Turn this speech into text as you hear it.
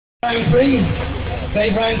Rowntree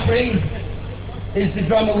is the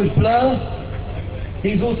drummer with Blur.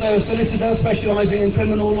 He's also a solicitor specialising in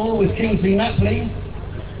criminal law with Kingsley Napley.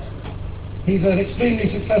 He's an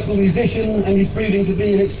extremely successful musician and he's proving to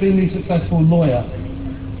be an extremely successful lawyer.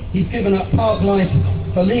 He's given up park life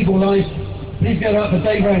for legal life. Please give it up for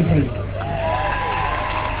Dave Rowntree.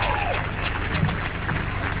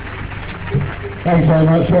 Thanks very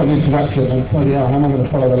much. What an introduction. And bloody hell, how am I going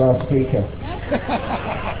to follow the last speaker?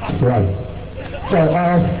 Right. So,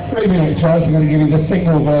 3-minute charge. I'm going to give you the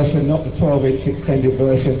single version, not the 12-inch extended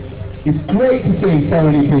version. It's great to see so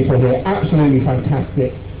many people here. Absolutely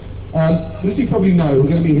fantastic. As you probably know, we're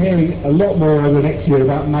going to be hearing a lot more over the next year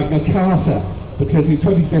about Magna Carta, because in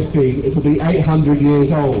 2015 it will be 800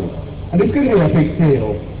 years old. And it's going to be a big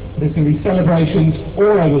deal. There's going to be celebrations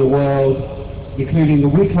all over the world, including the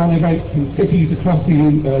week-long events in cities across the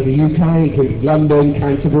UK, including London,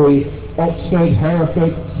 Canterbury, Oxford,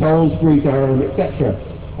 Hereford, Salisbury, Durham, etc.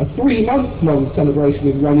 A 3-month-long celebration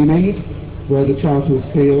in Runnymede, where the Charter was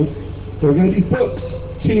sealed. There are going to be books,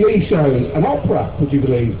 TV shows, an opera, would you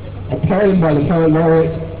believe, a poem by the poet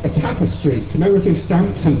laureate, a tapestry, commemorative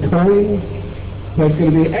stamps and coins. There's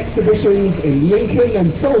going to be exhibitions in Lincoln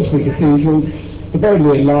and Salisbury Cathedrals, the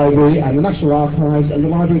Bodleian Library and the National Archives and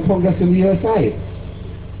the Library of Congress in the USA.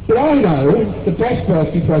 But I know the best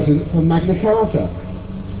birthday present from Magna Carta.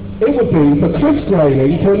 It would be for Chris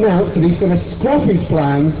Grayling to announce that he's going to scrap his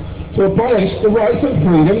plans to abolish the rights and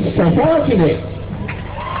freedoms set out in it.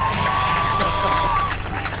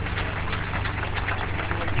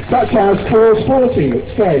 Such as Clause 40, which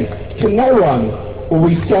says, to no one will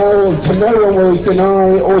we sell, to no one will we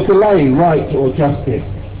deny or delay right or justice,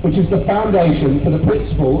 which is the foundation for the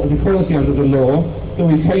principle of equality under the law that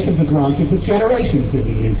we've taken for granted for generations in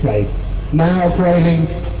the UK. Now Grayling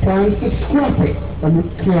plans to scrap it and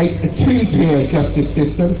create a 2-tier justice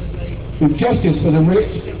system, with justice for the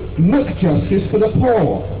rich, McJustice for the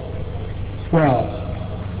poor. Well,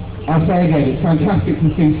 I say again, it's fantastic to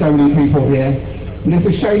see so many people here, but it's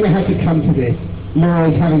a shame it had to come to this,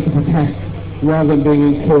 lawyers having to protest rather than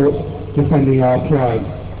being in court defending our clients.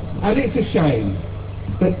 And it's a shame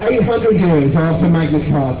that 800 years after Magna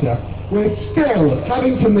Carta, we're still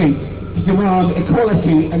having to meet to demand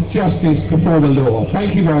equality and justice before the law.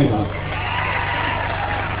 Thank you very much.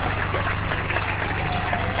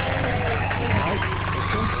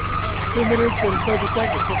 Two minutes and 30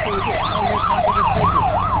 seconds.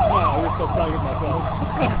 No, I will stop playing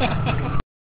myself.